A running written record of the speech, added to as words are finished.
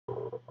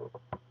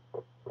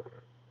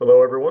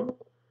Hello, everyone,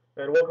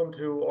 and welcome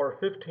to our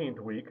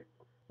 15th week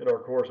in our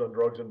course on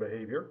drugs and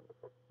behavior.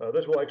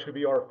 This will actually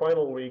be our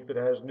final week that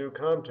has new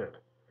content.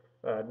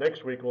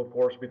 Next week will, of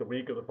course, be the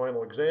week of the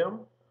final exam,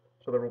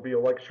 so there will be a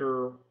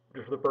lecture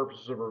just for the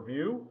purposes of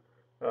review,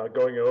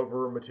 going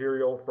over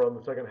material from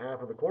the second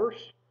half of the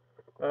course,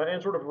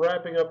 and sort of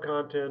wrapping up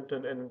content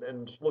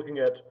and looking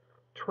at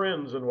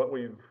trends in what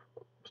we've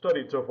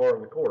studied so far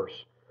in the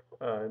course,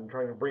 and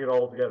trying to bring it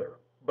all together.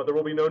 But there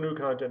will be no new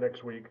content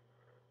next week,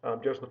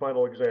 just the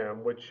final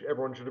exam, which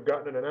everyone should have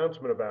gotten an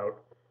announcement about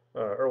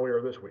earlier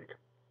this week.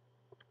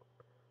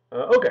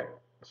 Okay,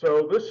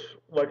 so this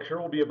lecture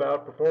will be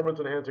about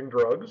performance-enhancing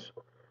drugs,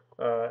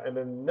 and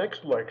then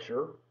next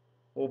lecture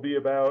will be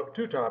about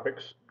two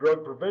topics,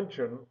 drug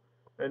prevention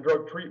and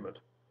drug treatment.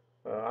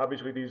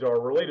 Obviously, these are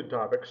related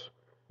topics,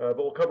 but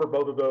we'll cover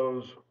both of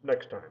those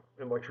next time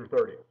in lecture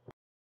 30.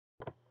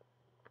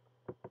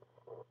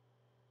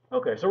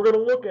 Okay, so we're going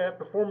to look at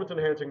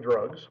performance-enhancing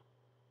drugs.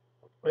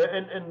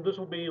 And this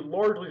will be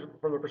largely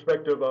from the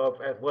perspective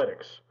of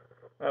athletics.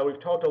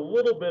 We've talked a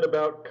little bit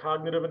about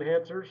cognitive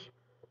enhancers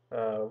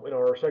in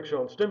our section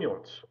on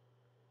stimulants.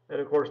 And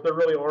of course, there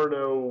really are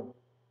no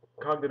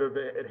cognitive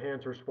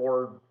enhancers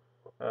for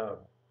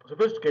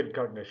sophisticated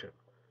cognition.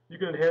 You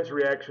can enhance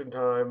reaction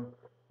time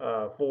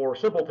for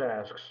simple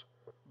tasks,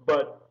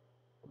 but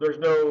there's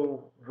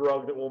no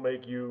drug that will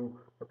make you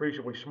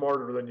appreciably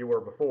smarter than you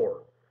were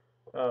before.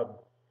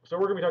 So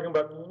we're going to be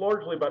talking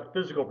largely about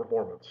physical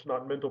performance,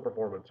 not mental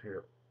performance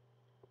here.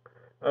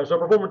 So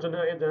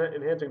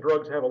performance-enhancing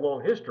drugs have a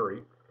long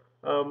history.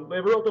 They have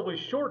a relatively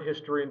short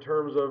history in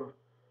terms of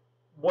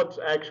what's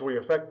actually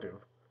effective.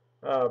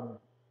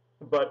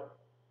 But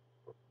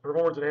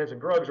performance-enhancing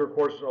drugs are, of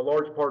course, a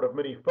large part of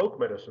many folk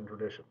medicine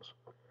traditions.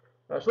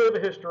 So they have a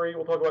history.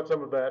 We'll talk about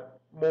some of that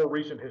more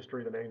recent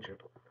history than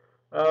ancient.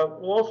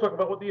 We'll also talk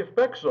about what the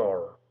effects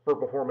are for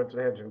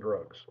performance-enhancing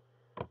drugs.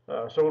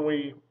 So when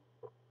we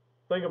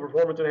think of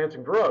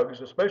performance-enhancing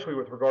drugs, especially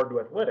with regard to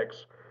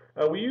athletics,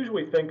 we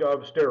usually think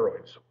of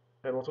steroids,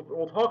 and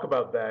we'll talk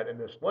about that in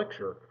this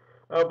lecture,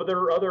 but there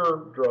are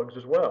other drugs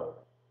as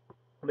well.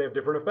 They have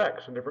different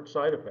effects and different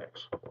side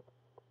effects.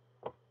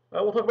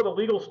 We'll talk about the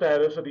legal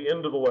status at the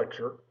end of the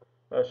lecture,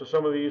 so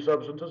some of these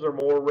substances are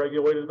more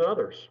regulated than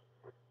others.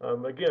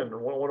 Again,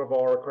 one of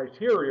our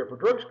criteria for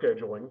drug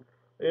scheduling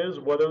is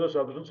whether the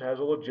substance has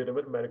a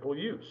legitimate medical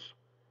use.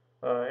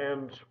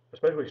 And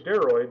especially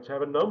steroids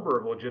have a number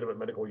of legitimate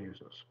medical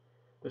uses,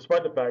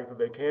 despite the fact that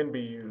they can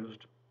be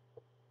used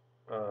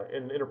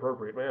in an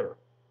inappropriate manner.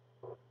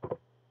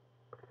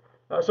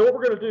 So what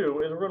we're going to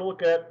do is we're going to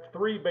look at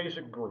three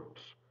basic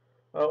groups.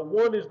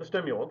 One is the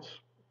stimulants,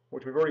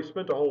 which we've already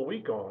spent a whole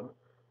week on,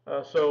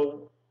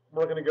 so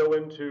we're not going to go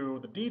into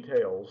the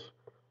details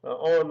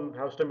on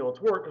how stimulants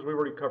work because we've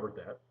already covered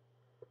that.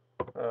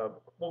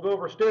 We'll go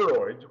over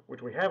steroids,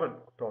 which we haven't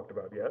talked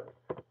about yet.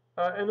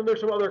 And then there's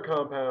some other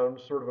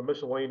compounds, sort of a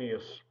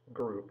miscellaneous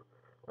group.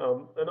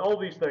 And all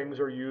these things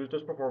are used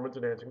as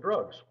performance-enhancing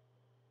drugs.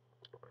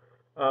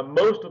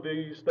 Most of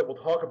these that we'll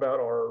talk about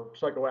are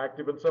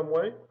psychoactive in some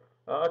way.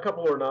 A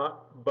couple are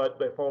not, but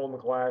they fall in the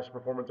class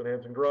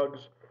performance-enhancing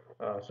drugs.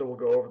 So we'll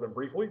go over them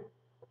briefly.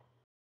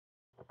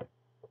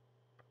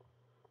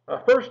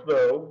 First,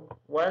 though,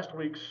 last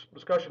week's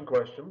discussion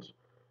questions.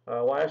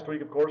 Last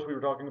week, of course, we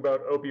were talking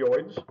about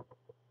opioids.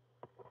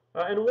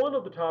 And one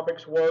of the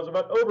topics was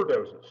about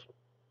overdoses.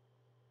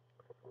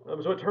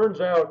 So it turns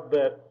out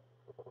that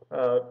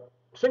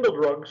single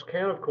drugs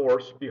can, of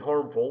course, be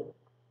harmful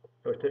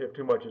if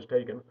too much is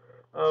taken.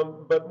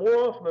 But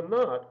more often than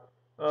not,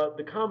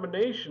 the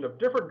combination of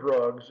different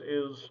drugs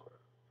is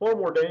far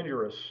more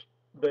dangerous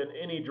than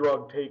any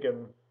drug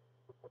taken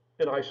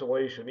in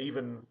isolation,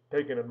 even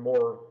taken in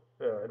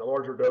a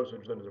larger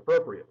dosage than is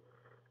appropriate.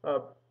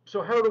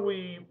 So how do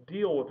we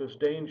deal with this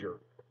danger?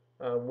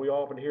 We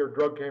often hear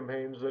drug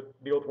campaigns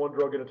that deal with one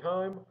drug at a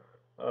time,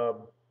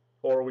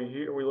 or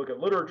we look at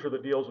literature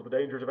that deals with the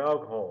dangers of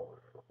alcohol,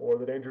 or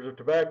the dangers of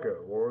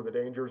tobacco, or the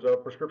dangers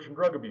of prescription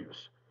drug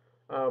abuse.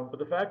 But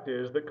the fact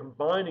is that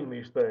combining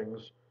these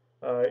things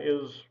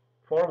is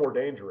far more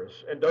dangerous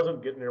and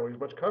doesn't get nearly as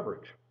much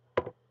coverage.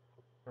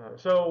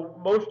 So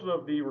most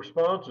of the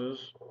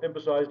responses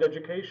emphasized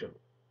education.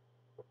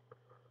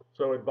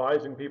 So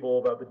advising people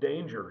about the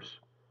dangers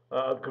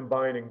of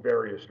combining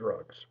various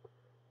drugs.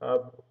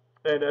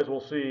 And as we'll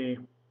see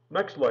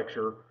next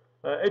lecture,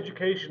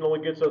 education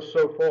only gets us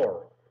so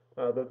far.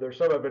 That there's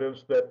some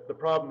evidence that the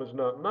problem is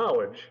not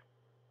knowledge.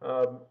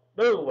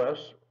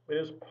 Nevertheless, it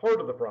is part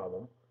of the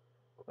problem,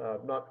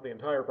 not the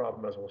entire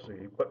problem as we'll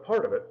see, but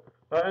part of it.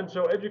 And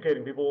so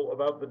educating people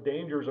about the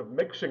dangers of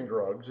mixing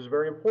drugs is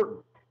very important.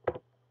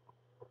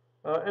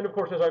 And of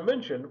course, as I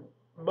mentioned,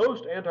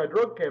 most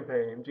anti-drug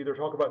campaigns either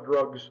talk about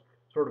drugs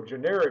sort of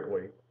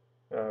generically,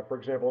 for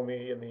example,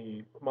 in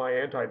the My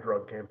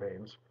Anti-Drug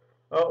campaigns,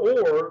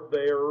 or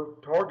they're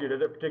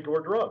targeted at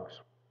particular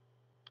drugs.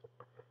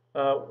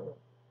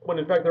 When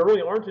in fact there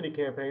really aren't any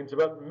campaigns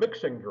about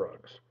mixing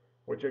drugs,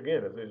 which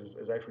again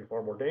is actually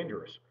far more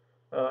dangerous.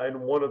 And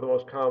one of the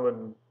most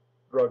common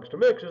drugs to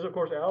mix is, of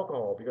course,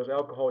 alcohol, because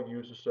alcohol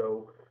use is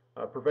so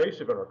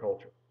pervasive in our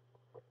culture.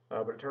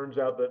 But it turns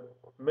out that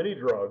many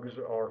drugs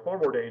are far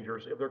more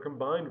dangerous if they're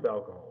combined with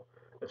alcohol,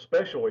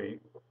 especially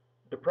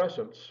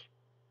depressants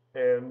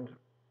and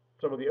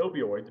some of the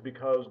opioids,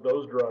 because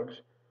those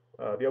drugs,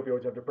 the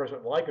opioids have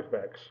depressant-like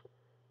effects.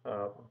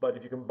 But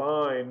if you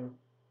combine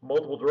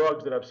multiple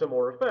drugs that have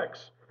similar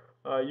effects,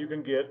 you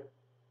can get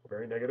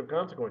very negative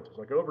consequences,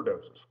 like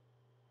overdoses.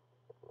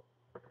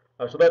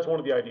 So that's one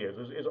of the ideas,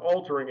 is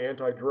altering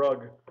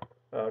anti-drug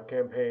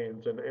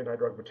campaigns and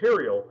anti-drug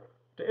material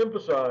to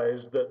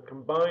emphasize that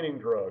combining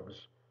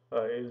drugs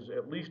is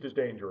at least as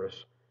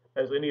dangerous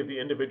as any of the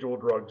individual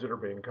drugs that are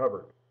being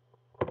covered.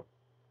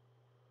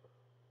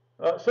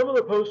 Some of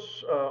the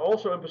posts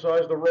also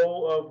emphasize the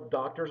role of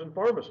doctors and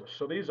pharmacists.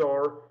 So these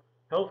are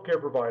healthcare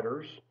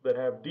providers that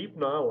have deep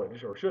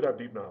knowledge, or should have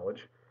deep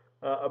knowledge,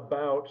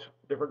 about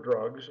different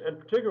drugs, and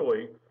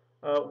particularly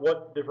how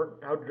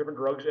different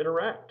drugs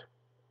interact.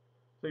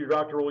 So your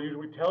doctor will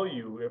usually tell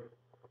you if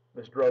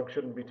this drug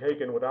shouldn't be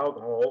taken with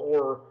alcohol,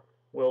 or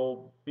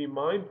will be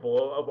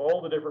mindful of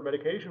all the different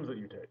medications that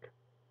you take.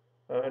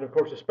 And of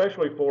course,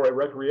 especially for a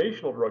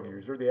recreational drug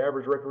user, the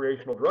average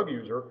recreational drug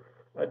user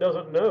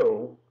doesn't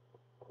know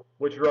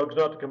which drugs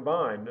not to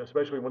combine,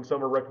 especially when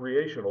some are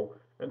recreational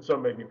and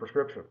some may be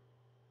prescription.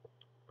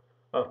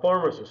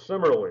 Pharmacists,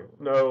 similarly,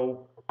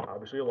 know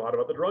obviously a lot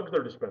about the drugs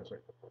they're dispensing,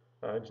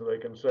 and so they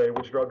can say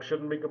which drugs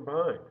shouldn't be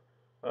combined,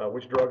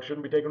 which drugs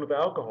shouldn't be taken with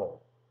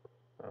alcohol.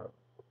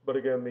 But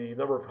again, the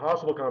number of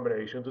possible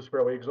combinations is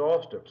fairly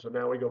exhaustive, so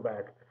now we go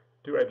back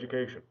to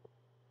education.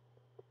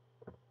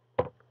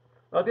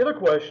 The other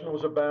question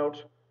was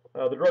about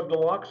the drug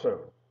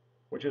naloxone,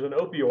 which is an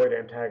opioid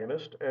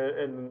antagonist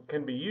and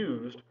can be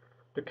used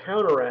to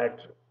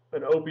counteract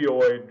an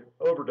opioid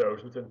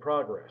overdose that's in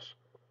progress.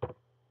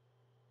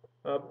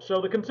 So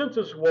the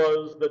consensus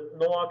was that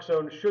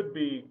naloxone should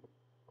be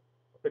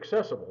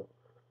accessible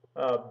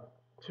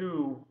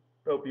to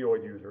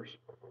opioid users.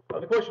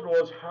 The question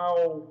was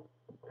how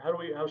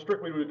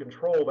strictly do we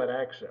control that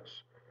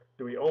access?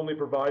 Do we only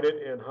provide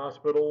it in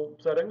hospital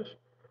settings?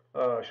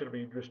 Should it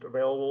be just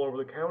available over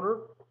the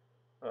counter?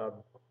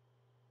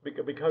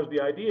 Because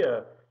the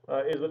idea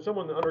is that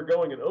someone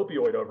undergoing an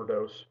opioid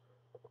overdose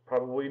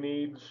probably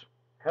needs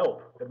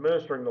help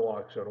administering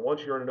naloxone.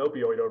 Once you're in an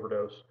opioid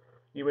overdose,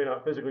 you may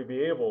not physically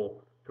be able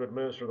to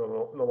administer the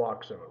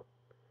naloxone.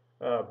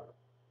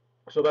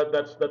 So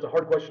that's a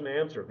hard question to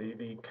answer.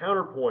 The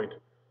counterpoint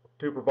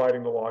to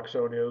providing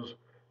naloxone is,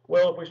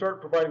 well, if we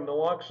start providing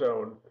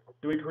naloxone,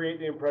 do we create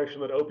the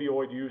impression that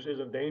opioid use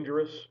isn't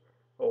dangerous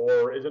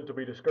or isn't to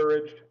be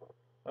discouraged?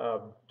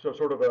 So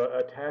sort of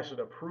a tacit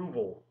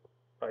approval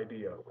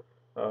idea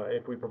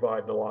if we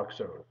provide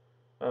naloxone.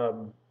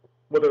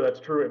 Whether that's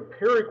true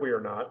empirically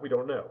or not, we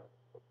don't know.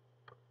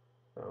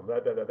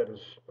 That is,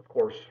 of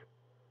course,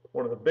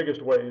 one of the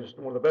best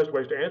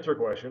ways to answer a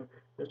question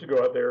is to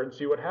go out there and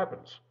see what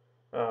happens.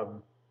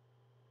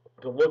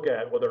 To look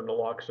at whether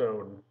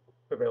naloxone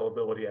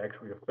availability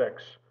actually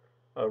affects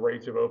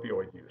rates of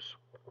opioid use.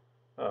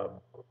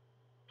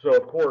 So,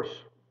 of course,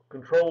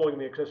 controlling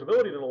the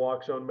accessibility to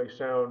naloxone may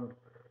sound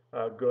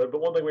good,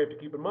 but one thing we have to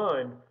keep in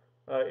mind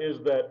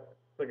is that,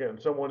 again,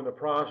 someone in the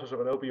process of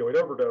an opioid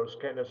overdose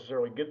can't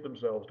necessarily get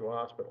themselves to a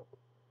hospital.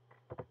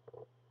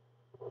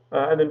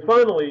 And then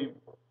finally,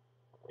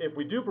 if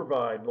we do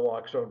provide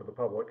naloxone to the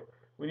public,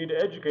 we need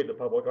to educate the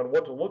public on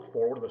what to look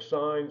for, what are the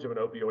signs of an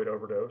opioid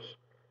overdose,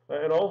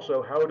 and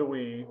also how do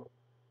we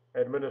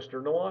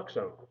administer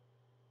naloxone.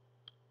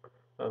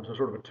 So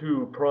sort of a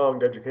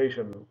two-pronged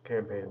education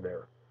campaign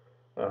there.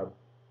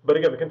 But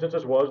again, the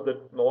consensus was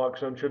that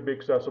naloxone should be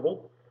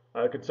accessible.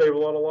 It could save a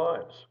lot of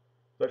lives.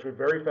 It's actually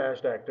very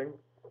fast-acting,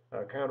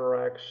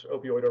 counteracts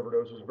opioid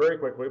overdoses very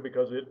quickly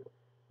because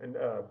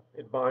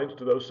it binds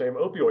to those same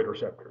opioid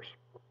receptors.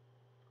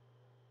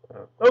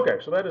 Okay,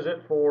 so that is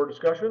it for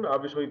discussion.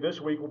 Obviously, this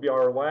week will be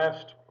our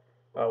last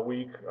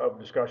week of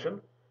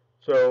discussion.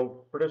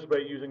 So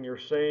participate using your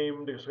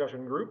same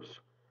discussion groups,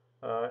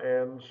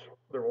 and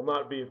there will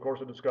not be, of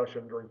course, a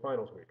discussion during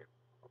finals week.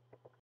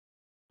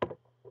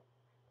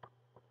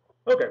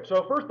 Okay,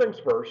 so first things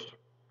first,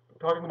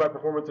 talking about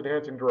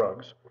performance-enhancing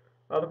drugs.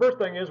 The first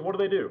thing is, what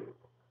do?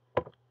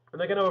 And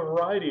they can have a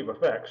variety of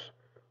effects.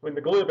 I mean,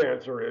 the glib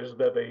answer is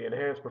that they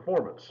enhance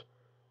performance.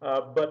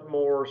 But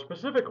more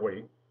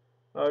specifically,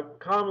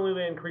 commonly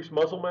they increase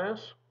muscle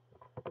mass.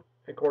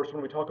 Of course,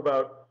 when we talk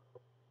about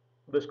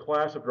this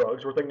class of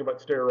drugs, we're thinking about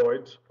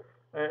steroids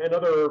and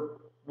other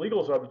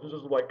legal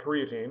substances like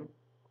creatine.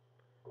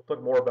 We'll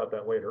talk more about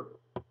that later.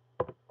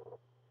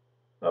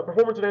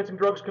 Performance-enhancing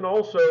drugs can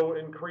also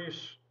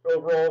increase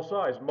overall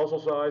size, muscle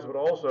size, but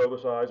also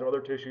the size of other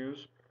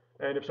tissues.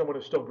 And if someone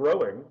is still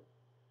growing,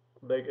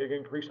 they can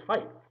increase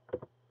height.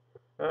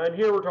 And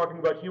here we're talking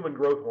about human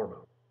growth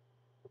hormone,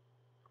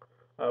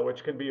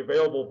 which can be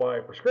available by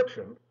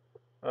prescription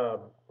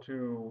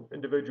to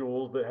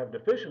individuals that have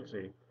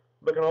deficiency,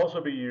 but can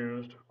also be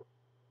used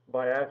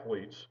by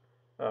athletes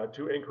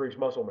to increase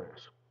muscle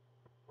mass.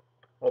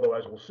 Although,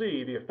 as we'll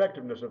see, the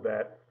effectiveness of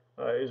that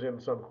is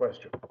in some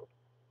question.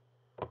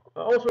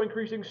 Also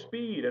increasing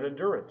speed and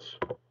endurance.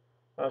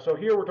 So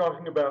here we're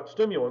talking about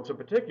stimulants in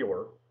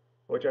particular,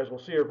 which, as we'll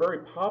see, are a very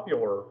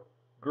popular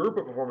group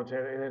of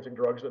performance-enhancing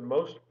drugs that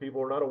most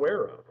people are not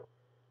aware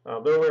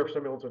of. They're aware of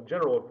stimulants in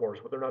general, of course,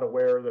 but they're not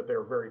aware that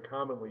they're very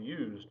commonly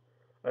used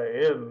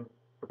in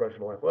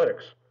professional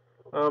athletics.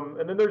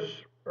 And then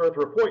there's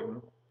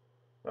erythropoietin,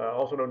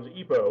 also known as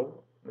EPO.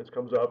 This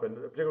comes up,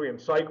 particularly in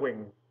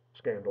cycling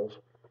scandals.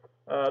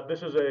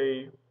 This is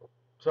a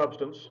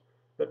substance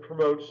that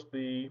promotes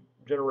the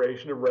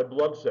generation of red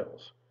blood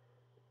cells.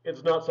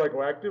 It's not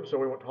psychoactive, so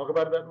we won't talk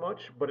about it that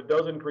much, but it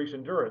does increase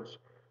endurance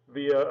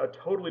via a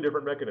totally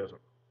different mechanism.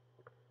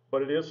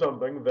 But it is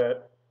something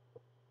that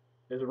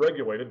is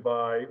regulated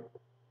by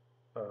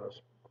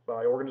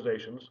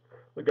organizations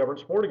that govern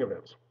sporting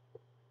events.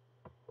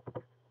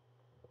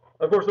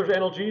 Of course, there's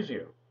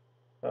analgesia.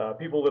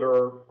 People that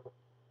are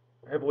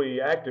heavily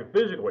active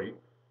physically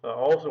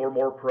also are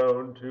more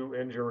prone to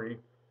injury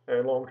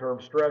and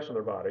long-term stress in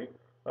their body,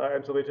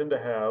 and so they tend to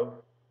have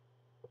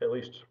at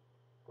least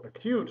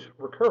acute,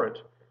 recurrent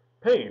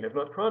pain, if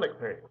not chronic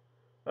pain.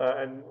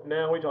 And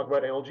now we talk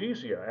about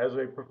analgesia as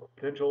a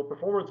potential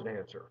performance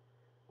enhancer.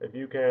 If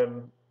you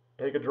can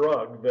take a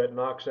drug that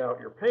knocks out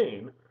your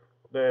pain,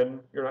 then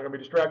you're not going to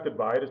be distracted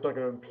by it. It's not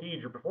going to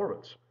impede your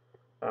performance.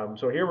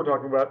 So here we're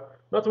talking about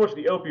not so much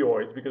the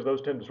opioids, because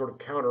those tend to sort of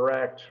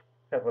counteract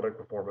athletic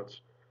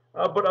performance,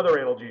 but other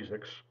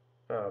analgesics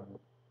that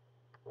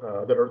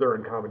are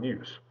in common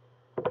use.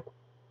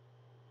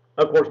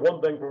 Of course,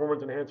 one thing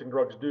performance-enhancing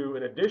drugs do,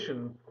 in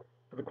addition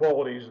to the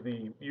qualities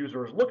the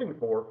user is looking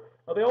for,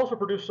 they also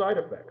produce side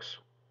effects.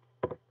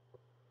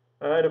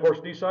 And of course,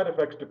 these side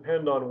effects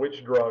depend on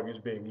which drug is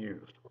being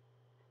used.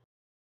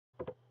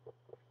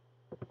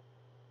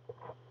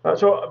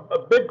 So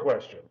a big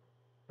question,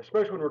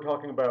 especially when we're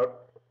talking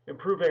about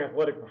improving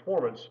athletic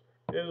performance,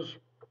 is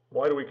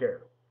why do we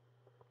care?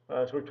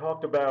 So we've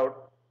talked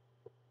about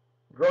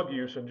drug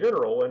use in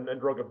general and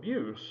drug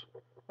abuse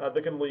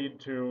that can lead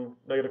to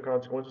negative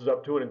consequences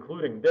up to and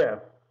including death,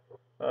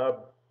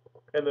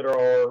 and that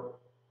are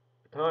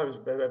times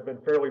that have been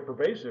fairly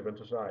pervasive in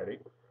society.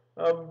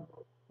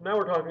 Now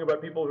we're talking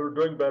about people who are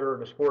doing better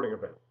in a sporting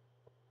event.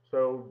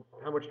 So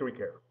how much do we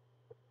care?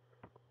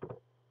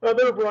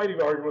 There are a variety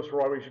of arguments for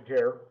why we should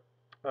care.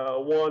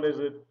 One is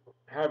that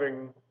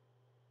having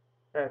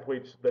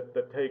athletes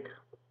that take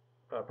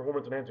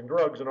performance-enhancing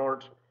drugs and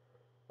aren't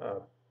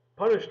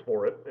punished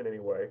for it in any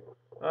way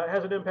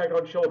has an impact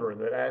on children,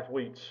 that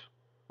athletes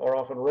are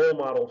often role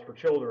models for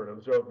children,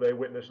 and so if they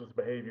witness this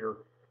behavior,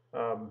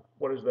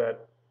 what is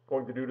that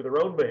going to do to their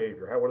own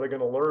behavior? How are they going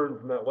to learn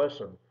from that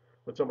lesson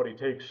that somebody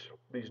takes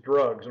these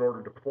drugs in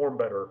order to perform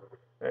better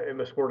in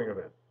the sporting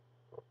event?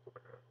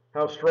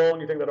 How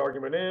strong you think that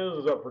argument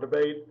is up for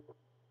debate.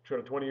 Should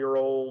a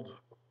 20-year-old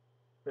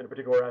in a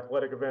particular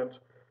athletic event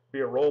be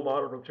a role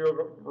model for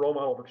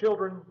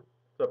children?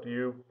 It's up to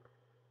you.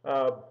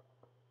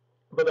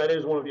 But that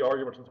is one of the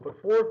arguments that's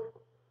put forth.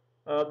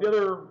 The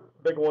other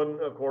big one,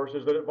 of course,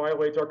 is that it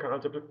violates our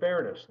concept of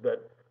fairness,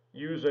 that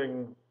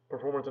using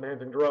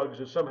performance-enhancing drugs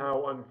is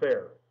somehow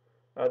unfair.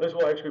 This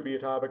will actually be a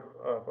topic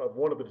of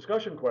one of the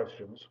discussion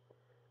questions,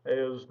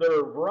 is there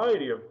are a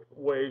variety of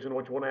ways in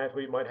which one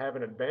athlete might have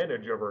an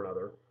advantage over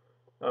another.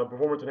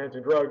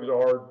 Performance-enhancing drugs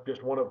are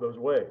just one of those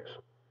ways.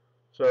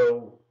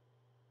 So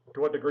to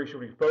what degree should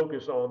we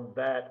focus on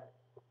that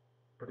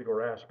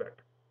particular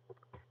aspect?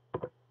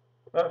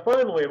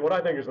 Finally, and what I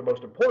think is the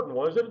most important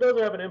one, is that it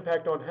does have an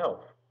impact on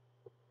health.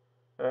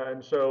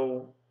 And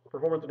so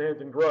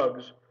performance-enhancing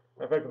drugs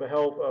affect the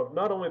health of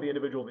not only the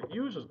individual that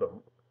uses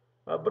them,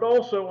 but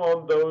also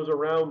on those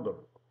around them.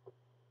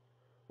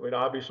 I mean,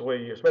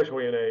 obviously,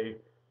 especially in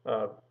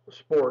a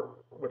sport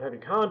with heavy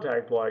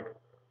contact like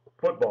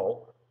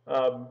football,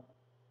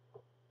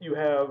 if you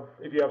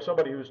have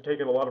somebody who's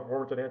taken a lot of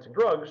performance-enhancing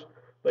drugs,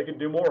 they can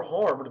do more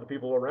harm to the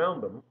people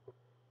around them.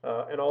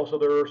 And also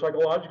there are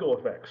psychological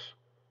effects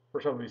for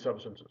some of these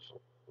substances.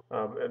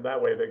 And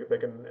that way they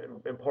can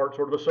impart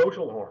sort of a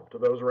social harm to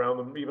those around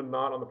them, even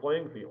not on the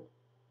playing field.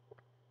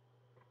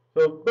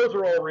 So those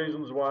are all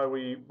reasons why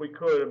we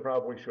could and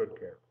probably should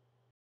care.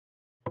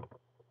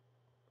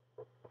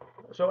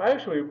 So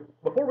actually,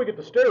 before we get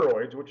to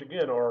steroids, which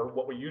again are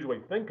what we usually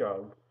think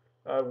of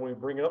when we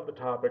bring up the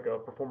topic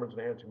of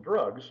performance-enhancing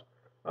drugs,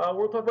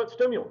 we'll talk about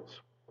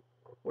stimulants,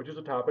 which is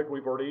a topic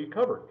we've already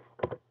covered.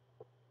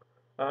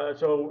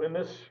 So in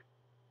this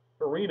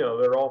arena,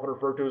 they're often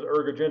referred to as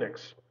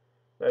ergogenics,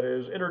 that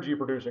is,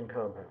 energy-producing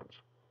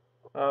compounds.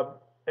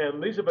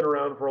 And these have been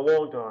around for a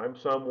long time.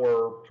 Some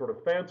were sort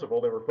of fanciful.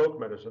 They were folk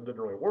medicine,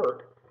 didn't really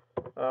work.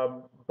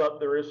 But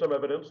there is some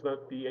evidence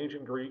that the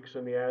ancient Greeks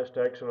and the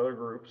Aztecs and other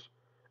groups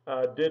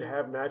did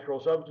have natural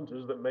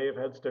substances that may have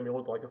had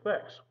stimulant-like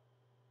effects.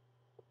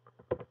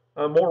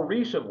 More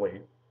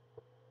recently,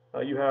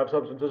 you have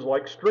substances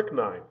like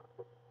strychnine,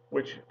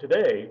 which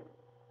today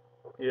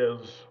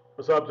is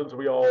a substance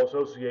we all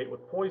associate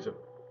with poison.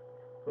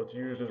 So it's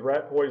used as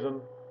rat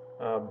poison,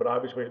 but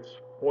obviously it's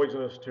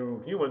poisonous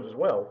to humans as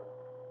well.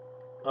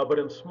 But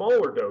in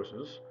smaller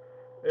doses,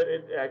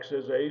 it acts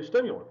as a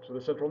stimulant to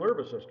the central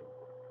nervous system.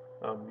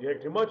 You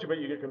take too much of it,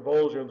 you get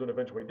convulsions and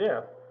eventually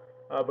death,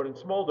 but in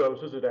small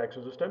doses, it acts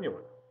as a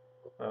stimulant.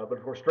 But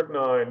of course,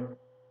 strychnine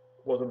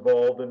was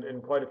involved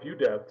in quite a few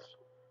deaths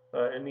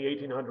in the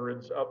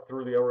 1800s up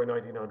through the early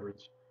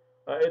 1900s.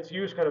 Its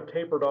use kind of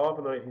tapered off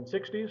in the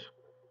 1960s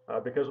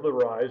because of the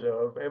rise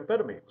of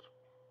amphetamines.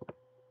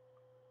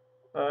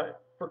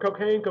 For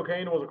cocaine,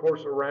 cocaine was, of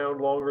course, around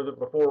longer than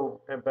before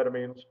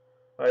amphetamines.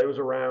 It was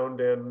around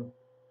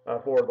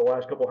for the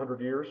last couple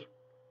hundred years.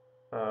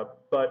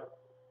 But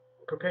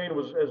cocaine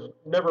has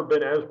never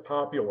been as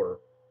popular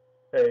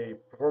a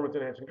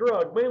performance-enhancing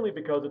drug, mainly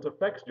because its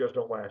effects just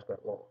don't last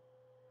that long,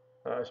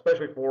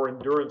 especially for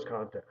endurance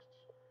contexts.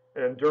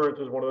 And endurance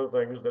is one of the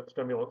things that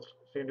stimulants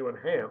seem to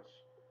enhance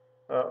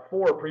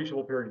for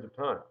appreciable periods of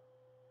time.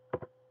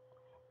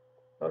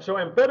 So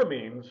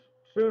amphetamines,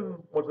 soon,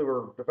 once they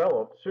were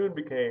developed, soon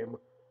became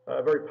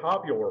a very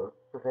popular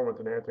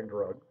performance-enhancing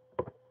drug.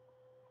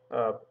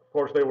 Of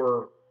course, they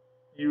were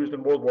used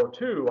in World War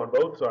II on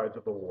both sides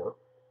of the war.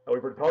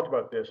 We've already talked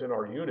about this in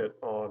our unit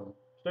on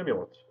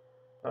stimulants.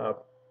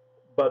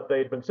 But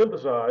they'd been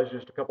synthesized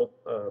just a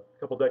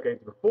couple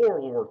decades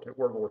before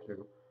World War II.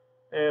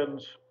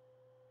 And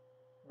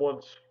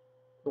once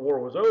the war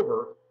was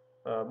over,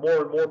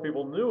 more and more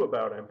people knew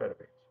about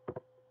amphetamines.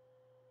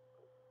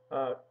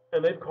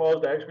 And they've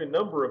caused actually a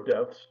number of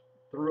deaths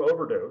through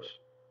overdose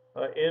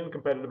in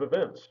competitive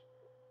events,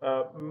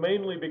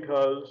 mainly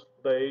because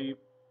they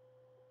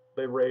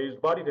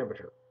raised body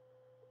temperature.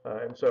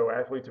 And so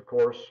athletes, of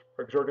course,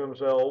 are exerting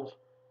themselves,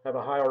 have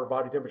a higher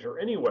body temperature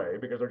anyway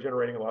because they're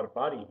generating a lot of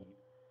body heat.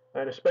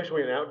 And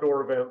especially in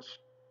outdoor events,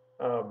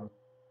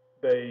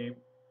 they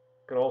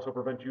can also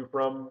prevent you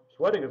from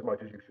sweating as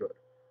much as you should.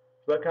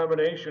 So that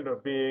combination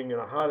of being in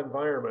a hot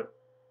environment,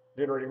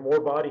 generating more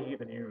body heat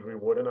than you usually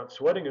would, and not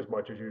sweating as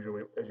much as you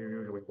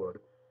usually would,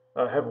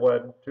 have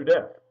led to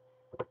death.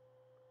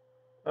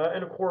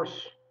 And of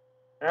course,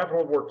 after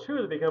World War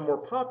II, they became more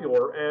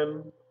popular,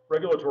 and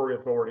regulatory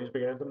authorities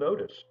began to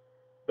notice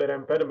that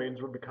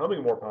amphetamines were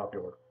becoming more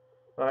popular.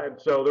 And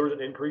so there was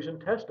an increase in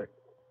testing.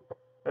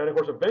 And of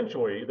course,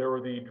 eventually, there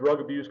were the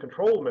drug abuse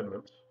control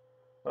amendments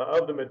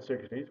of the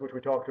mid-60s, which we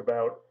talked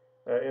about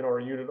in our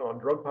unit on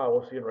drug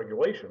policy and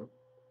regulation.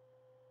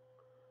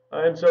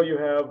 And so you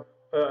have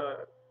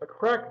a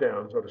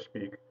crackdown, so to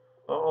speak,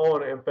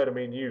 on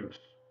amphetamine use,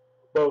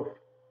 both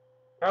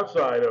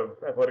outside of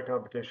athletic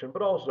competition,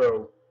 but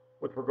also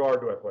with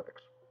regard to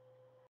athletics.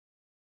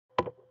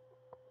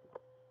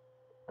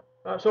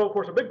 So, of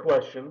course, a big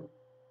question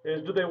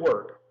is, do they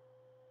work?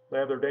 They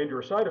have their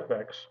dangerous side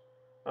effects,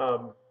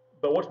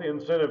 but what's the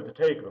incentive to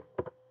take them?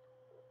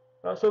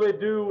 So they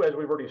do, as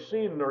we've already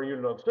seen in our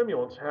unit on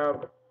stimulants,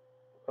 have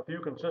a few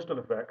consistent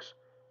effects.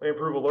 They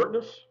improve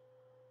alertness,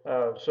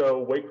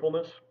 so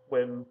wakefulness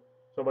when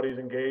somebody's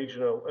engaged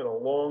in a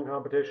long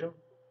competition,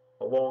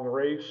 a long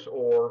race,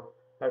 or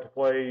have to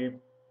play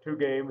 2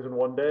 games in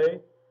one day.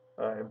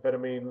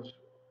 Amphetamines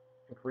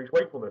increase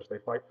wakefulness. They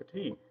fight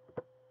fatigue.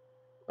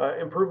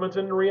 Improvements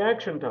in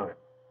reaction time,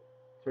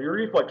 so your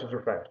reflexes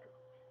are faster.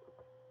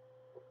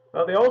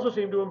 They also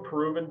seem to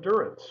improve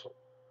endurance.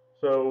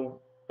 So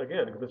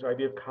again, this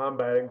idea of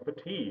combating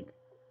fatigue.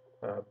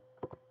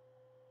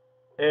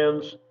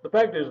 And the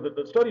fact is that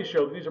the studies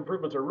show that these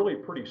improvements are really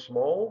pretty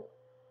small,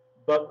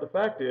 but the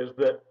fact is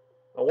that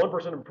a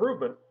 1%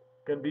 improvement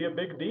can be a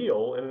big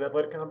deal in an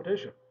athletic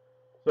competition.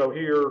 So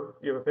here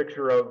you have a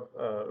picture of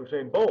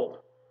Usain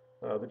Bolt,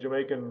 the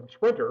Jamaican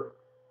sprinter,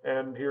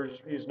 and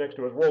he's next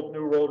to his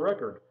new world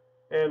record.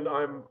 And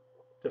I'm,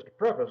 just to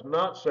preface,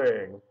 not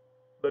saying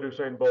that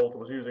Usain Bolt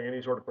was using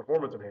any sort of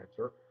performance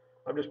enhancer.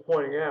 I'm just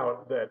pointing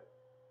out that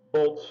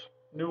Bolt's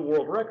new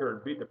world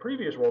record beat the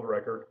previous world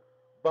record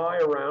by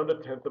around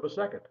 1/10 of a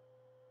second.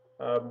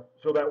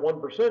 So that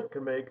 1%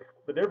 can make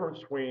the difference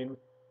between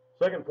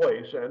second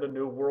place and a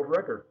new world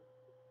record.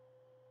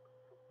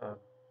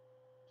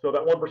 So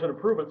that 1%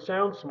 improvement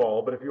sounds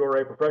small, but if you are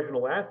a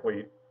professional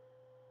athlete,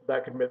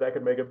 that could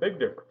make a big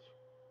difference.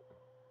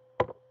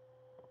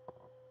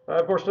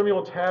 Of course,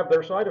 stimulants have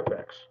their side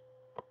effects.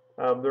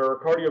 There are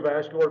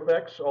cardiovascular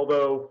effects,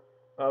 although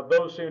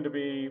those seem to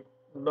be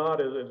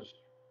not as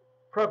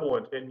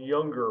prevalent in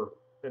younger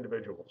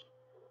individuals.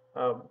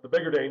 The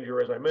bigger danger,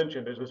 as I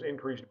mentioned, is this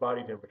increased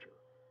body temperature.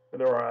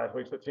 And there are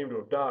athletes that seem to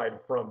have died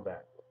from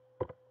that.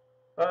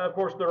 Of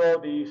course, there are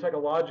the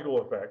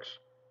psychological effects,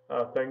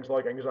 things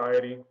like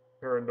anxiety,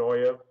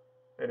 paranoia,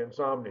 and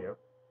insomnia.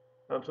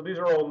 So these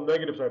are all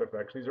negative side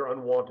effects. These are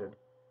unwanted.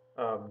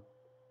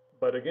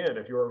 But again,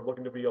 if you're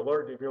looking to be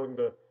alert, if you're looking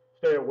to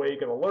stay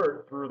awake and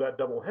alert through that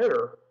double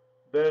header,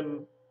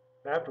 then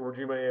afterwards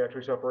you may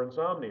actually suffer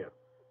insomnia.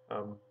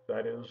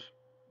 That is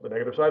the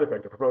negative side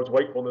effect. It promotes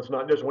wakefulness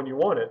not just when you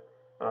want it,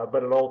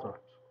 but at all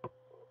times.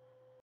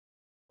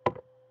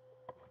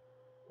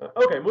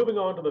 Okay, moving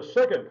on to the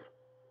second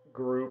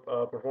group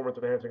of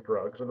performance-enhancing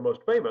drugs, and the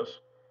most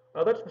famous,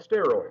 that's the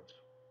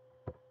steroids.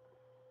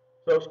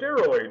 So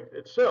steroid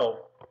itself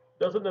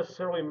doesn't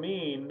necessarily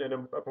mean a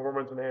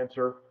performance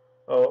enhancer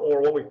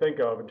or what we think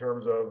of in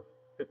terms of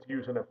its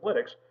use in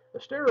athletics, a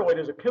steroid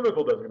is a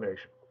chemical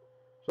designation.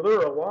 So there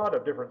are a lot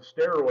of different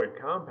steroid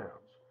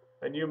compounds,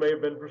 and you may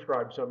have been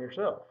prescribed some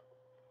yourself.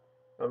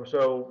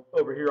 So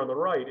over here on the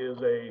right is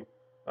a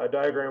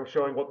diagram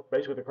showing what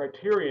basically the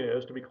criterion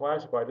is to be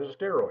classified as a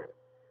steroid.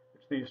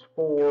 It's these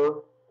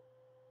 4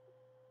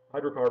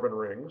 hydrocarbon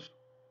rings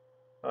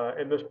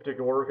in this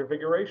particular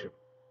configuration.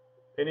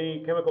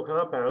 Any chemical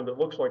compound that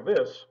looks like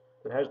this,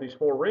 that has these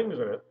 4 rings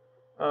in it,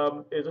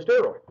 is a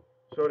steroid.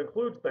 So it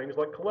includes things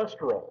like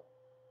cholesterol,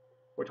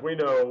 which we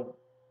know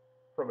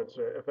from its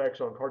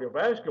effects on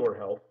cardiovascular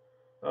health,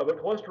 but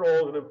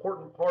cholesterol is an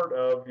important part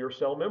of your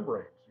cell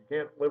membranes. You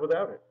can't live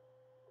without it.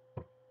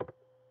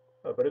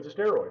 But it's a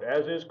steroid,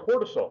 as is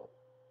cortisol,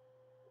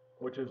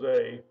 which is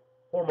a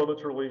hormone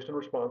that's released in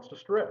response to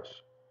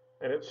stress,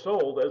 and it's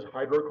sold as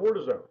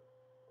hydrocortisone.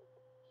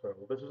 So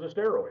this is a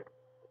steroid.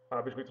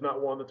 Obviously, it's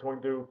not one that's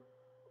going to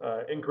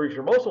increase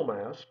your muscle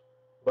mass,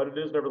 but it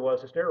is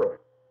nevertheless a steroid.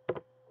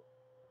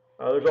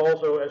 There's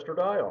also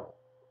estradiol,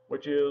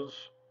 which is,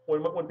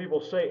 when people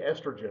say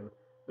estrogen,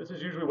 this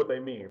is usually what they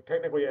mean.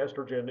 Technically,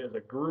 estrogen is a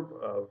group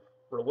of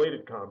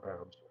related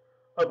compounds,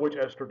 of which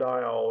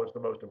estradiol is the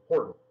most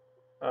important.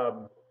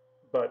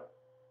 But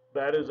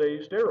that is a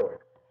steroid,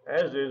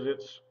 as is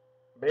its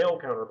male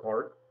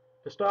counterpart,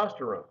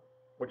 testosterone,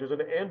 which is an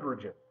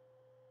androgen,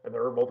 and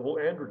there are multiple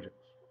androgens.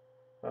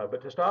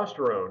 But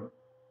testosterone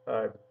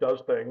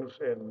does things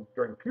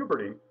during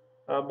puberty,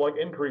 like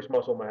increase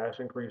muscle mass,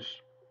 increase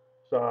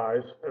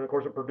size, and of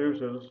course it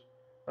produces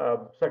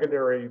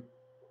secondary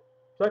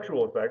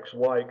sexual effects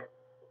like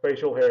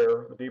facial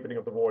hair, the deepening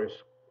of the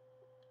voice.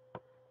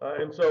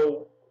 And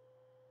so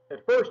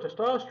at first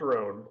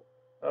testosterone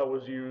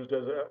was used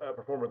as a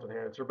performance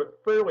enhancer, but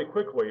fairly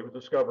quickly it was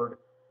discovered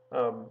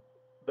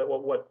that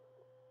what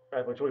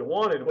athletes really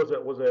wanted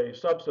was a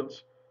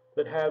substance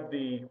that had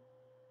the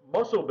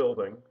muscle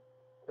building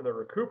and the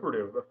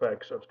recuperative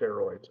effects of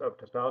steroids, of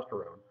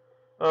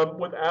testosterone,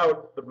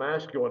 without the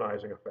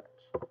masculinizing effects.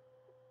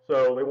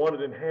 So they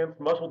wanted enhanced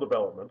muscle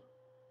development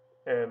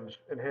and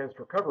enhanced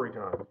recovery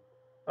time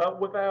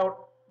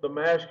without the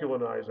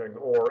masculinizing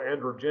or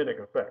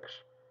androgenic effects.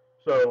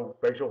 So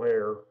facial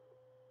hair,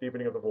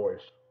 deepening of the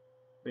voice,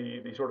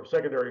 the sort of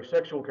secondary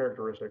sexual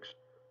characteristics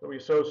that we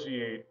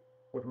associate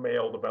with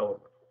male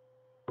development.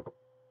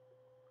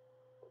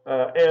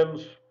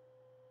 And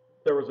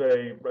there was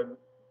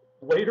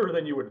later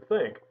than you would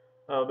think,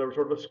 there was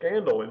sort of a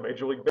scandal in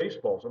Major League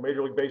Baseball. So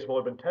Major League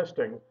Baseball had been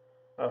testing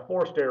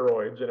for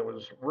steroids, and it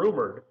was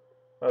rumored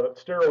that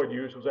steroid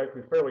use was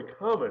actually fairly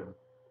common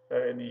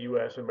in the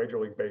U.S. in Major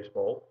League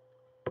Baseball.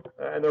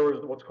 And there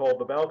was what's called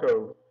the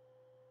Balco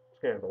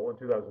scandal in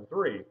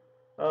 2003,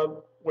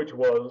 which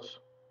was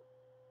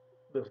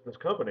this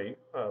company,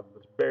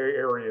 this Bay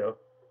Area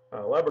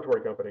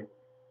laboratory company,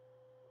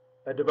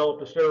 had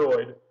developed a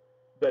steroid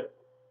that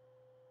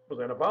was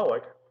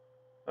anabolic,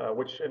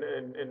 which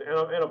and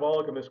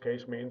anabolic in this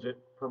case means it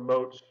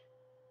promotes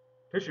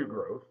tissue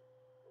growth.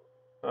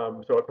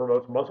 So it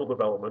promotes muscle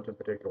development in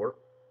particular.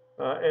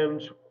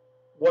 And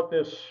what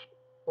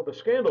the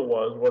scandal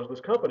was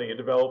this company had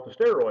developed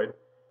a steroid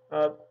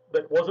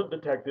that wasn't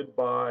detected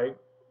by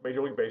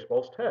Major League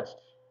Baseball's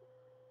tests.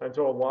 And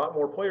so a lot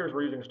more players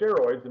were using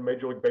steroids than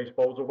Major League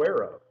Baseball was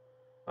aware of.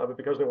 But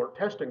because they weren't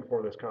testing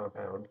for this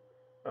compound,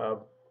 it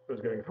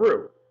was getting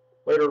through.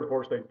 Later, of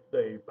course,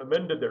 they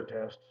amended their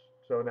tests,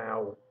 so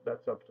now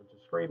that substance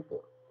is screened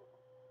for.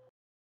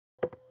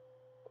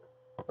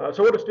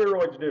 So what do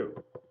steroids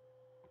do?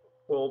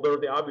 Well, there are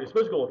the obvious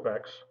physical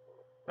effects,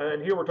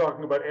 and here we're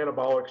talking about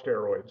anabolic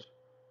steroids,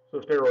 so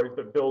steroids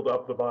that build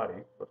up the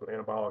body. That's what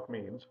anabolic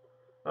means.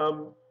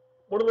 One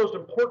of the most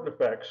important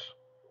effects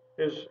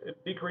is it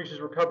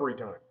decreases recovery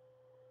time.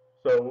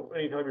 So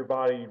anytime your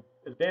body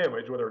is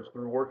damaged, whether it's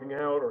through working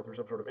out or through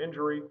some sort of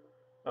injury,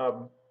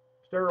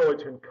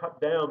 steroids can cut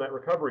down that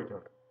recovery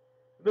time.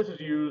 This is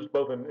used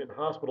both in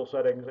hospital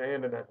settings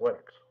and in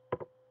athletics.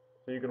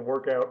 So you can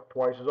work out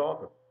twice as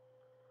often.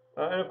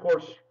 And of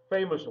course,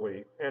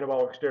 famously,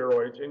 anabolic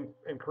steroids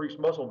increase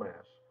muscle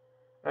mass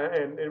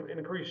and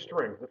increase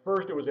strength. At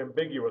first, it was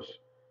ambiguous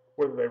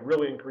whether they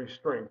really increase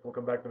strength. We'll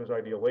come back to this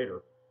idea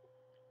later.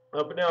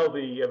 But now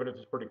the evidence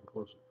is pretty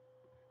conclusive.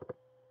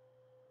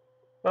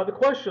 Now the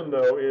question,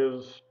 though,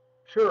 is,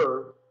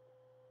 sure,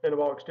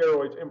 anabolic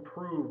steroids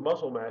improve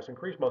muscle mass,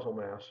 increase muscle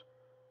mass,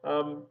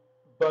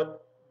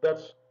 but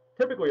that's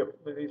typically,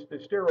 these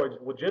steroids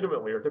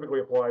legitimately are typically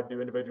applied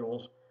to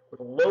individuals with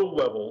low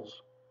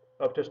levels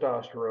of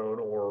testosterone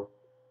or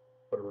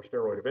whatever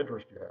steroid of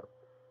interest you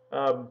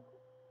have.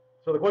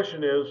 So the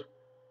question is,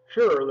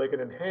 sure, they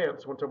can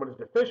enhance when someone is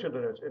deficient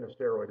in a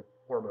steroid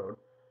hormone.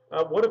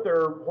 What if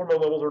their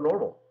hormone levels are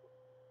normal?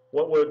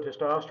 What would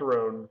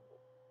testosterone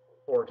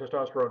or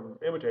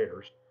testosterone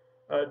imitators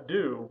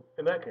do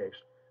in that case?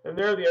 And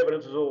there the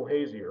evidence is a little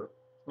hazier.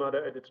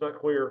 It's not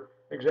clear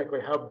exactly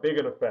how big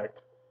an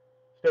effect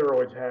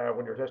steroids have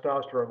when your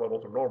testosterone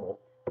levels are normal.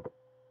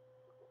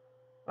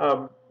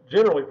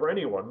 Generally, for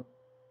anyone,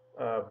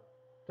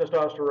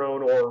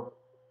 testosterone or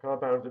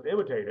compounds that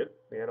imitate it,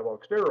 the anabolic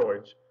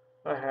steroids,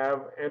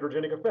 have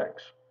androgenic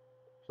effects.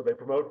 So they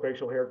promote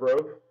facial hair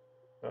growth,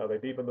 they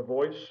deepen the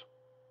voice,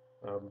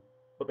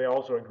 but they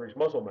also increase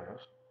muscle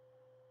mass.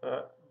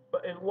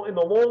 But in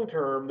the long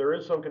term, there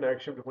is some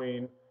connection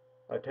between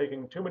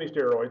taking too many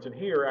steroids, and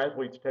here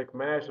athletes take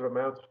massive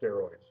amounts of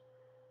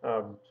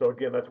steroids. So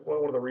again, that's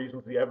one of the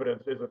reasons the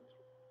evidence isn't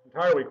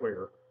entirely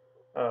clear,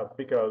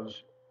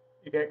 because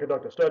you can't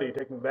conduct a study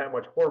taking that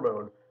much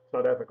hormone. It's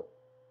not ethical.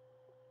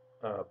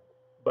 Uh,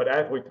 but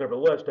athletes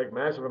nevertheless take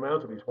massive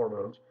amounts of these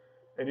hormones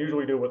and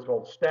usually do what's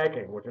called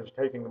stacking, which is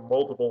taking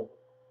multiple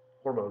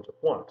hormones at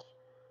once.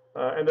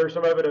 And there's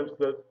some evidence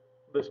that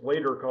this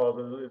later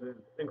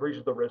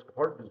increases the risk of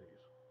heart disease.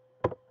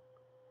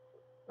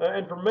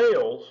 And for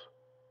males,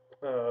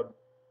 uh,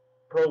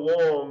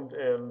 prolonged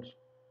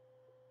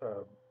uh,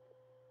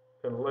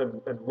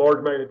 and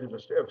large magnitudes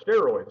of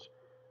steroids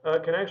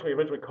can actually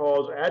eventually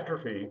cause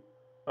atrophy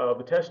of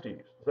the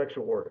testes, the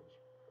sexual organs,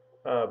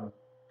 um,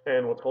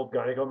 and what's called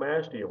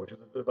gynecomastia, which is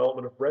the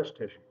development of breast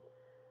tissue.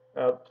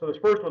 So this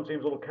first one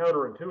seems a little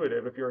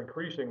counterintuitive. If you're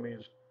increasing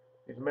these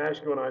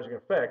masculinizing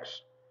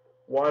effects,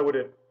 why would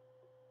it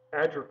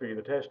atrophy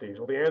the testes?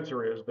 Well, the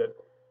answer is that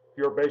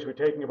you're basically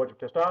taking a bunch of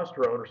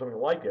testosterone or something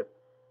like it.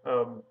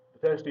 The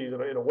testes,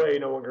 in a way,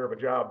 no longer have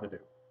a job to do.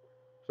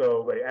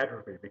 So they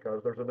atrophy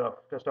because there's enough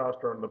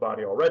testosterone in the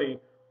body already.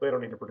 They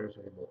don't need to produce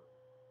anymore.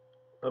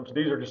 So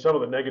these are just some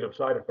of the negative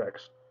side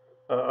effects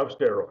of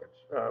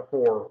steroids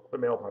for the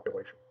male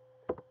population.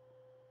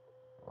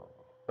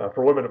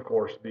 For women, of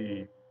course,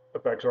 the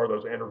effects are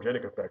those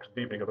androgenic effects,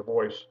 deepening of the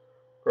voice,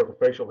 growth of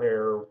facial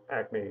hair,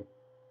 acne,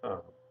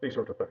 these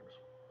sorts of things.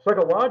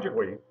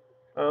 Psychologically,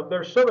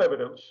 there's some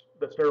evidence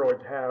that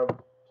steroids have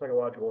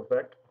psychological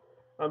effect.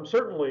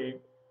 Certainly,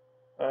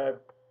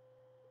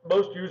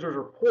 most users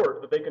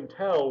report that they can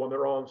tell when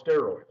they're on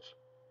steroids,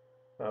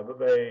 that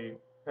they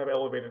have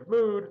elevated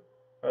mood,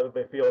 that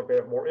they feel like they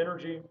have more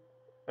energy,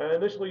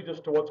 and this leads us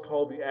to what's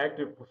called the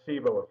active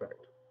placebo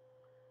effect.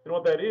 And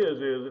what that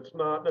is it's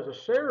not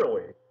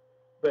necessarily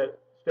that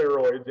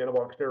steroids,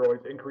 anabolic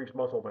steroids, increase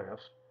muscle mass,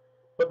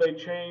 but they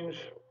change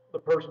the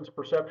person's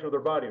perception of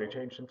their body. They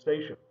change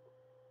sensation.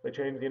 They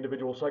change the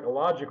individual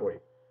psychologically.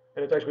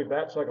 And it's actually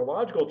that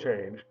psychological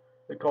change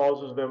that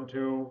causes them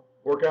to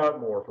work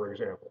out more, for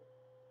example.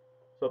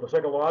 So the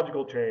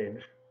psychological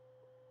change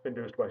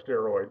induced by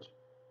steroids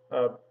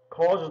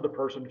causes the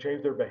person to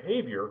change their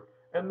behavior,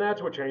 and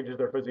that's what changes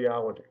their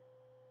physiology.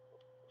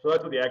 So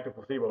that's what the active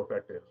placebo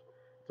effect is.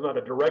 It's not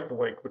a direct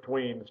link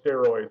between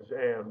steroids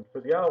and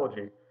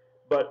physiology,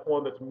 but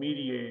one that's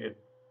mediated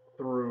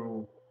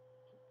through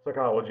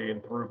psychology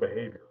and through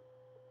behavior.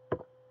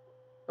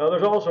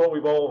 There's also what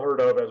we've all heard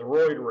of as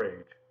roid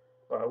rage,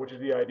 which is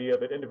the idea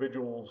that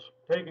individuals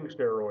taking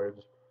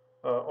steroids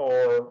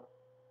are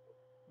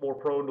more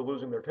prone to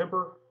losing their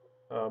temper,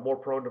 more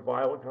prone to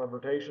violent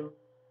confrontation.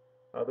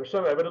 There's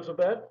some evidence of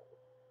that,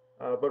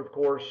 but of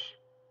course,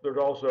 there's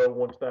also,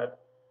 once that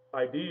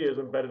idea is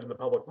embedded in the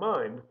public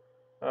mind,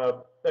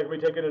 that can be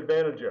taken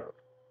advantage of.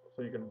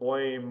 So you can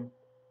blame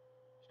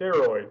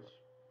steroids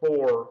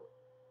for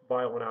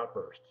violent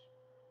outbursts,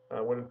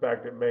 when in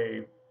fact it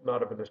may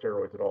not have been the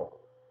steroids at all.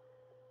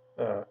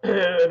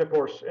 And of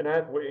course, in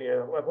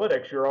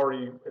athletics, you're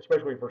already,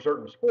 especially for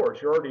certain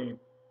sports, you're already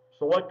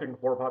selecting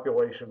for a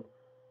population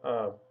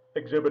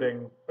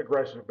exhibiting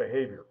aggressive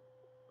behavior.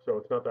 So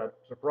it's not that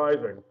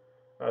surprising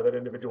that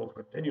individuals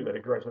continue that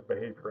aggressive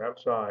behavior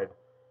outside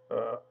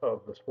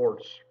of the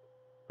sports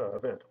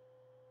event.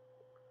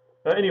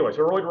 Anyway, so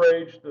roid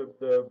rage,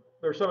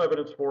 there's some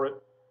evidence for it.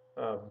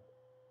 Um,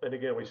 and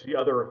again, we see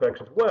other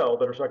effects as well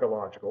that are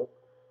psychological,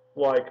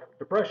 like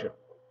depression.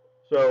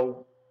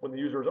 So when the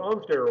user is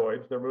on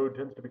steroids, their mood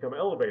tends to become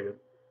elevated.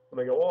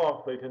 When they go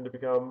off, they tend to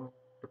become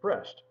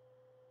depressed.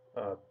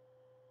 Uh,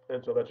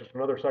 and so that's just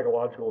another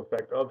psychological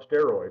effect of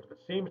steroids that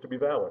seems to be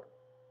valid.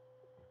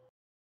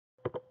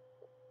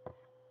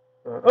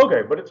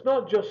 Okay, but it's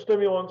not just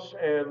stimulants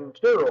and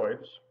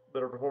steroids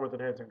that are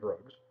performance-enhancing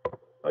drugs.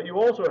 You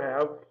also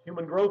have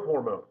human growth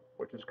hormone,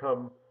 which has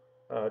come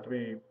to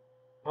be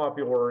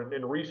popular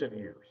in recent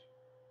years.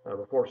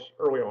 Of course,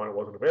 early on it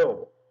wasn't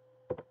available.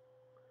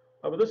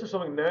 But this is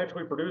something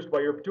naturally produced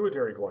by your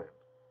pituitary gland.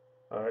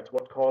 It's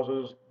what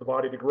causes the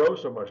body to grow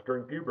so much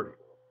during puberty.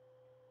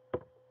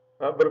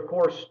 But of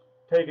course,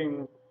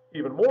 taking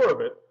even more of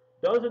it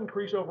does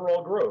increase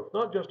overall growth,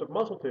 not just of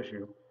muscle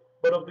tissue,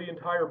 but of the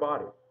entire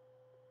body.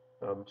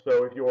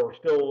 So if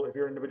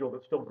you're an individual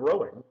that's still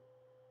growing,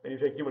 and you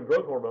take human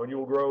growth hormone, you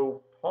will grow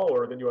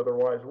taller than you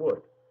otherwise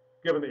would,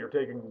 given that you're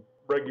taking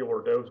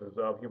regular doses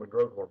of human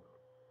growth hormone.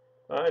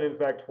 And in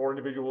fact, for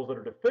individuals that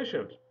are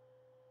deficient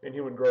in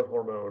human growth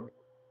hormone,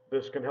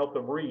 this can help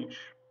them reach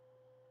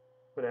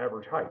an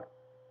average height.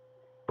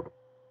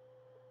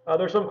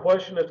 There's some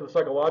question as to the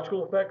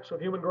psychological effects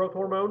of human growth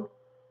hormone.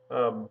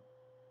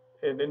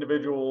 In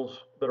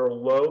individuals that are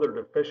low, that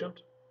are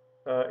deficient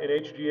in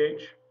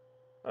HGH,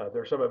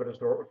 there's some evidence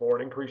for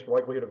an increased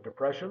likelihood of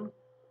depression.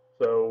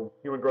 So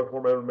human growth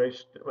hormone may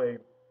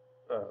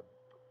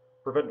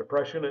prevent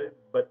depression,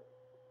 but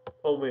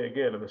only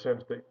again in the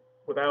sense that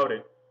without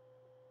it,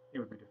 you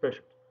would be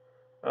deficient.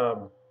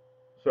 Um,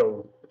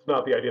 so it's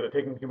not the idea that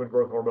taking human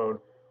growth hormone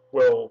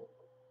will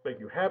make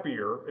you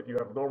happier if you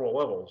have normal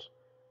levels,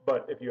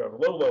 but if you have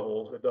low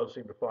levels, it does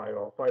seem to fight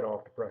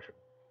off depression.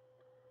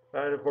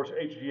 And of course,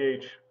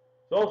 HGH is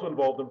also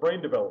involved in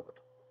brain development.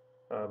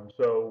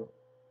 So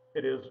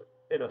it is,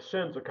 in a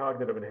sense, a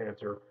cognitive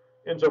enhancer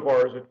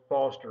insofar as it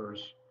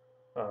fosters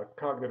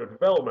cognitive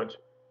development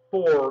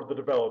for the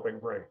developing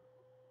brain.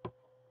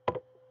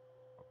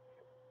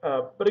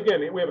 But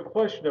again, we have a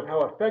question of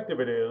how effective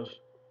it is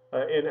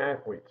in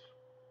athletes.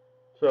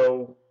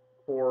 So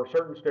for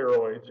certain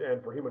steroids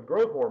and for human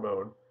growth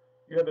hormone,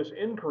 you have this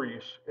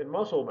increase in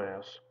muscle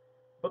mass,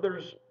 but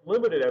there's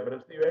limited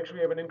evidence that you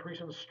actually have an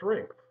increase in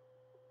strength.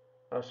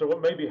 So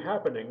what may be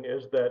happening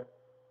is that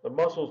the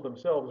muscles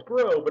themselves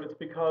grow, but it's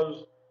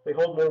because they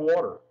hold more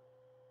water.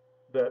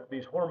 That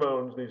these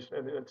hormones,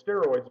 and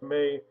steroids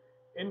may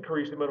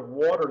increase the amount of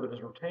water that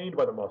is retained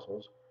by the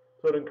muscles,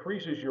 so it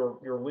increases your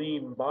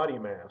lean body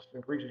mass,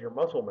 increases your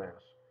muscle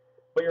mass,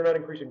 but you're not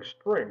increasing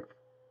strength.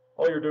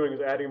 All you're doing is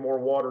adding more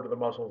water to the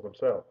muscles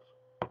themselves.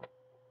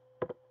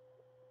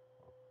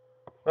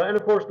 And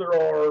of course, there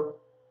are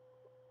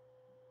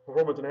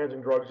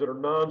performance-enhancing drugs that are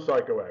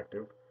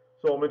non-psychoactive.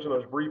 So I'll mention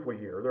those briefly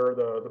here. There are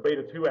the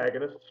beta-2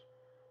 agonists,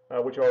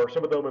 which are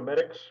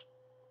sympathomimetics.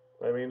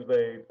 That means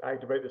they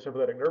activate the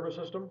sympathetic nervous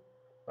system,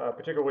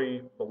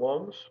 particularly the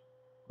lungs.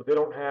 But they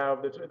don't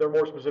have, they're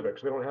more specific,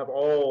 so they don't have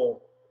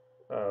all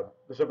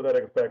the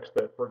sympathetic effects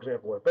that, for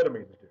example,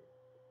 amphetamines do.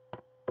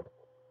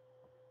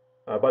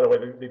 By the way,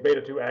 the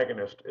beta-2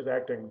 agonist is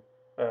acting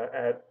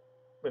at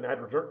an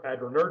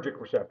adrenergic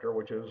receptor,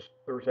 which is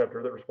the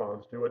receptor that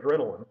responds to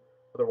adrenaline,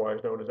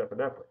 otherwise known as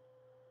epinephrine.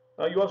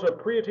 You also have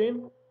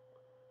creatine,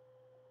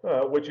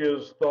 which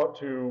is thought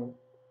to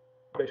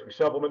basically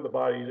supplement the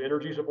body's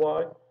energy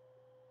supply.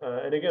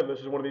 And again, this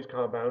is one of these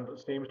compounds that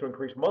seems to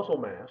increase muscle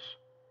mass,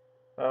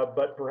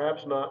 but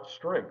perhaps not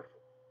strength.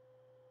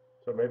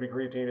 So maybe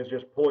creatine is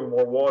just pulling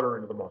more water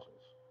into the muscles.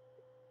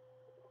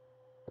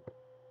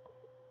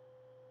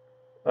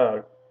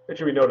 It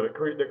should be noted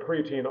that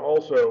creatine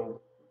also,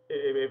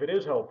 if it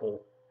is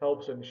helpful,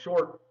 helps in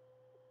short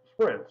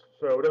sprints.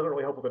 So it doesn't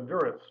really help with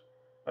endurance.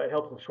 It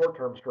helps with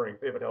short-term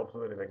strength if it helps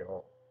with anything at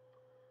all.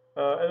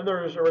 And then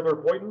there's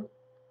erythropoietin,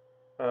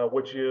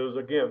 which is,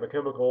 again, the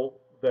chemical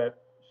that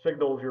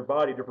signals your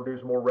body to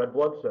produce more red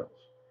blood cells.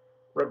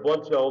 Red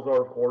blood cells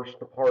are, of course,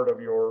 the part of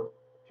your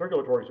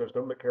circulatory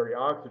system that carry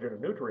oxygen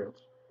and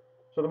nutrients.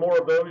 So the more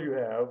of those you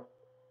have,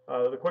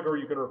 the quicker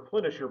you can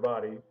replenish your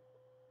body,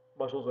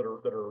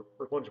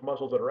 replenish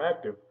muscles that are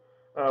active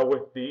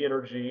with the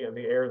energy and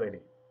the air they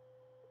need.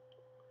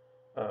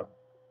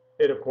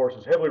 It, of course,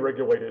 is heavily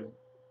regulated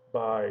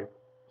by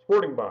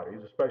sporting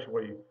bodies,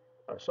 especially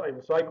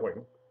in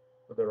cycling.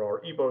 There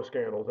are EPO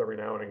scandals every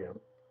now and again.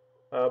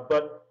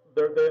 But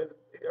the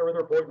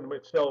erythropoietin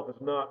itself is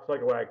not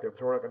psychoactive,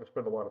 so we're not going to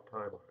spend a lot of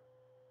time on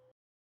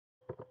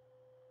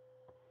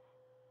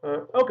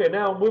it. Okay,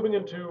 now moving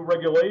into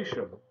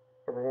regulation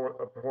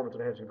of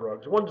performance-enhancing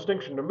drugs. One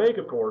distinction to make,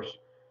 of course,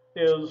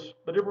 is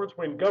the difference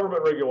between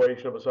government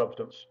regulation of a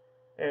substance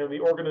and the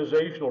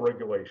organizational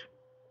regulation.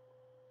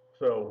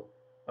 So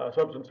a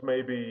substance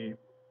may be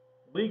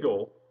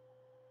legal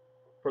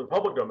for the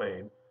public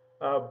domain,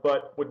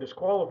 but would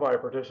disqualify a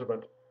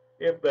participant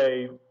if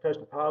they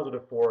tested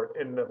positive for it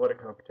in an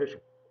athletic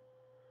competition.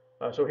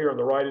 So here on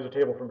the right is a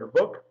table from your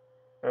book,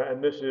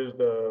 and these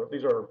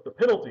are the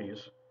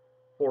penalties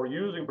for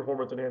using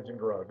performance-enhancing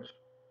drugs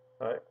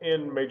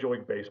in Major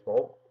League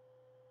Baseball.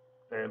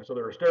 And so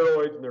there are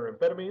steroids and there are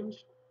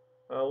amphetamines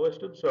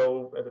listed.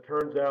 So as it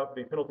turns out,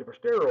 the penalty for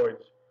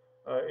steroids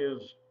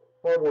is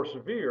far more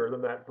severe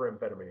than that for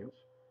amphetamines.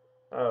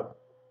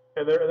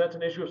 And that's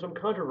an issue of some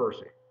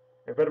controversy.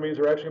 Amphetamines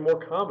are actually more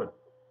common.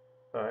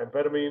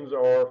 Amphetamines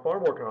are far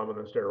more common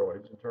than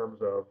steroids in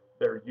terms of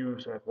their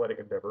use in athletic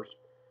endeavors.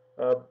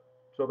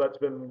 So that's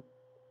been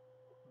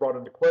brought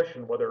into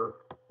question whether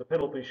the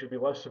penalty should be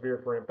less severe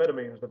for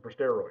amphetamines than for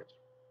steroids.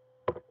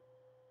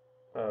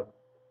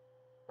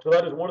 So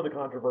that is one of the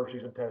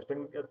controversies in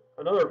testing.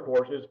 Another, of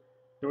course, is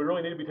do we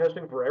really need to be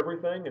testing for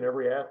everything and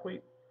every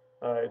athlete?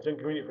 It's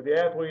inconvenient for the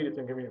athlete, it's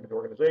inconvenient for the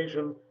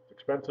organization, it's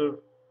expensive.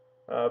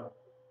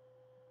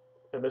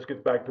 And this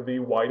gets back to the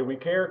why do we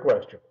care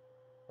question.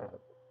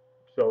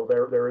 So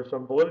there is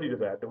some validity to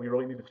that. Do we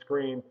really need to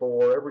screen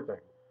for everything?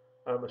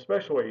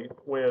 Especially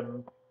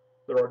when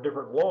there are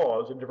different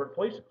laws in different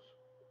places.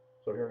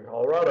 So here in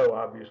Colorado,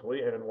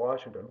 obviously, and in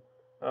Washington,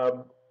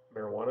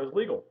 marijuana is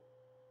legal.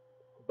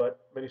 But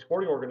many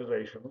sporting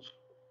organizations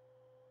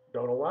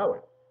don't allow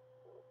it.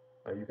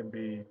 You can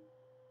be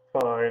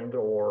fined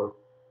or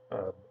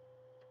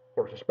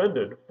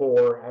suspended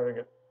for having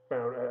it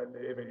found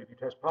if you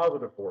test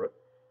positive for it.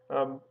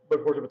 But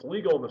of course, if it's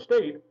legal in the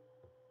state,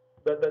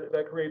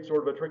 that creates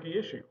sort of a tricky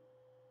issue.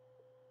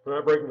 They're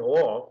not breaking the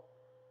law,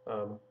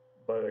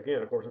 but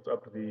again, of course, it's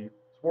up to the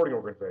sporting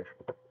organization.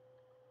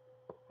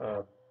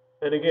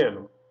 And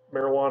again,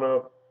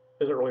 marijuana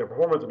isn't really a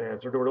performance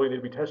enhancer. Do we really need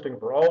to be testing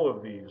for all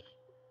of these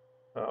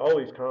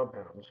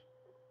compounds?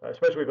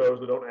 especially those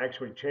that don't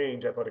actually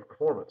change athletic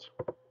performance.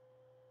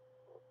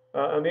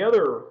 And the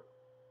other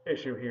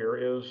issue here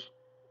is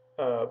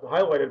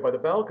highlighted by the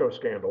Balco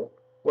scandal,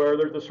 where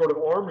there's this sort of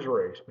arms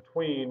race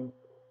between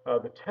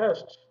the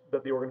tests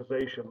that the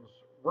organizations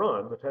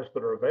run, the tests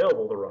that are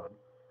available to run,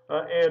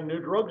 and new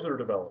drugs that are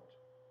developed.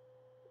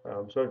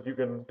 So if you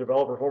can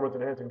develop a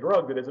performance-enhancing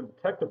drug that isn't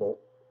detectable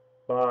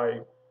by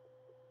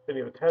any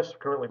of the tests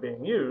currently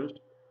being used,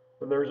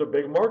 then there's a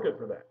big market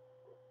for that.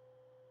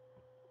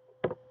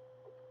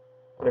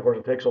 And of course,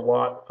 it takes a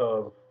lot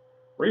of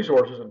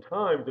resources and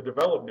time to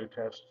develop new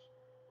tests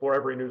for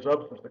every new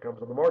substance that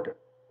comes on the market.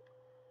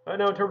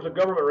 Now, in terms of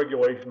government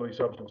regulation of these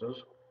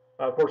substances,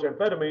 of course,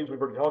 amphetamines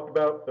we've already talked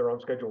about. They're on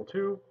Schedule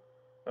 2.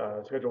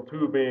 Schedule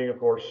 2 being, of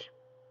course,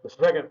 the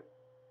second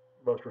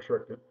most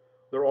restricted.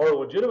 There are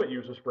legitimate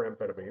uses for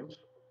amphetamines,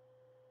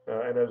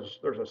 and as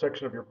there's a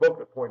section of your book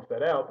that points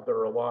that out, that there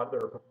are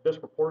a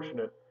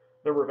disproportionate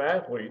number of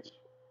athletes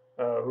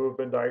who have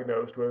been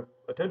diagnosed with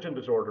attention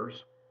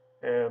disorders.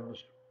 And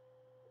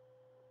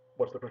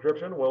what's the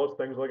prescription? Well, it's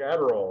things like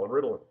Adderall and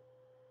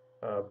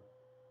Ritalin,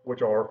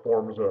 which are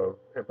forms of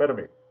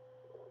amphetamine.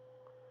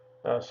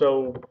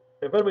 So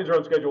amphetamines are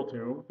on Schedule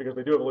 2 because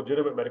they do have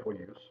legitimate medical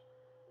use.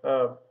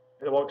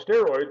 Anabolic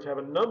steroids have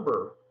a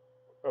number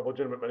of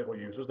legitimate medical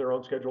uses. They're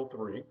on Schedule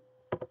 3.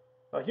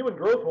 Human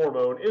growth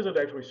hormone isn't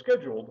actually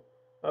scheduled,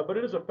 but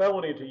it is a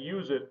felony to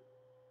use it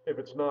if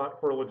it's not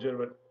for a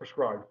legitimate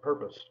prescribed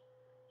purpose.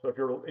 So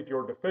if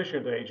you're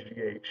deficient in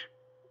HGH,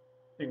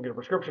 you can get a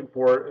prescription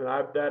for it, and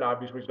that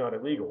obviously is not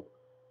illegal.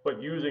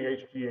 But using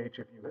HGH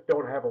if you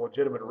don't have a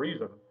legitimate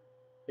reason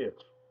is.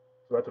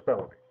 So that's a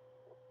felony.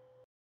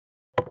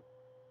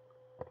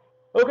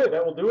 Okay,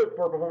 that will do it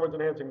for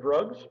performance-enhancing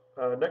drugs.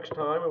 Next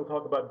time, we'll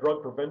talk about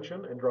drug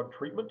prevention and drug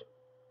treatment.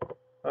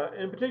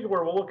 In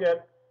particular, we'll look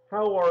at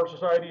how our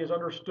society has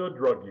understood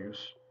drug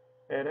use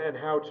and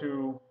how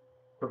to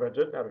prevent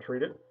it, how to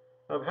treat it.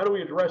 How do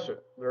we address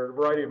it? There are a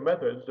variety of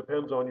methods,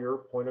 depends on your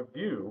point of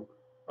view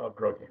of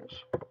drug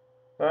use.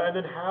 And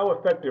then how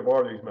effective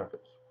are these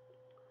methods?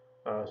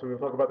 So we'll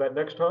talk about that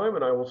next time,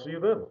 and I will see you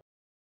then.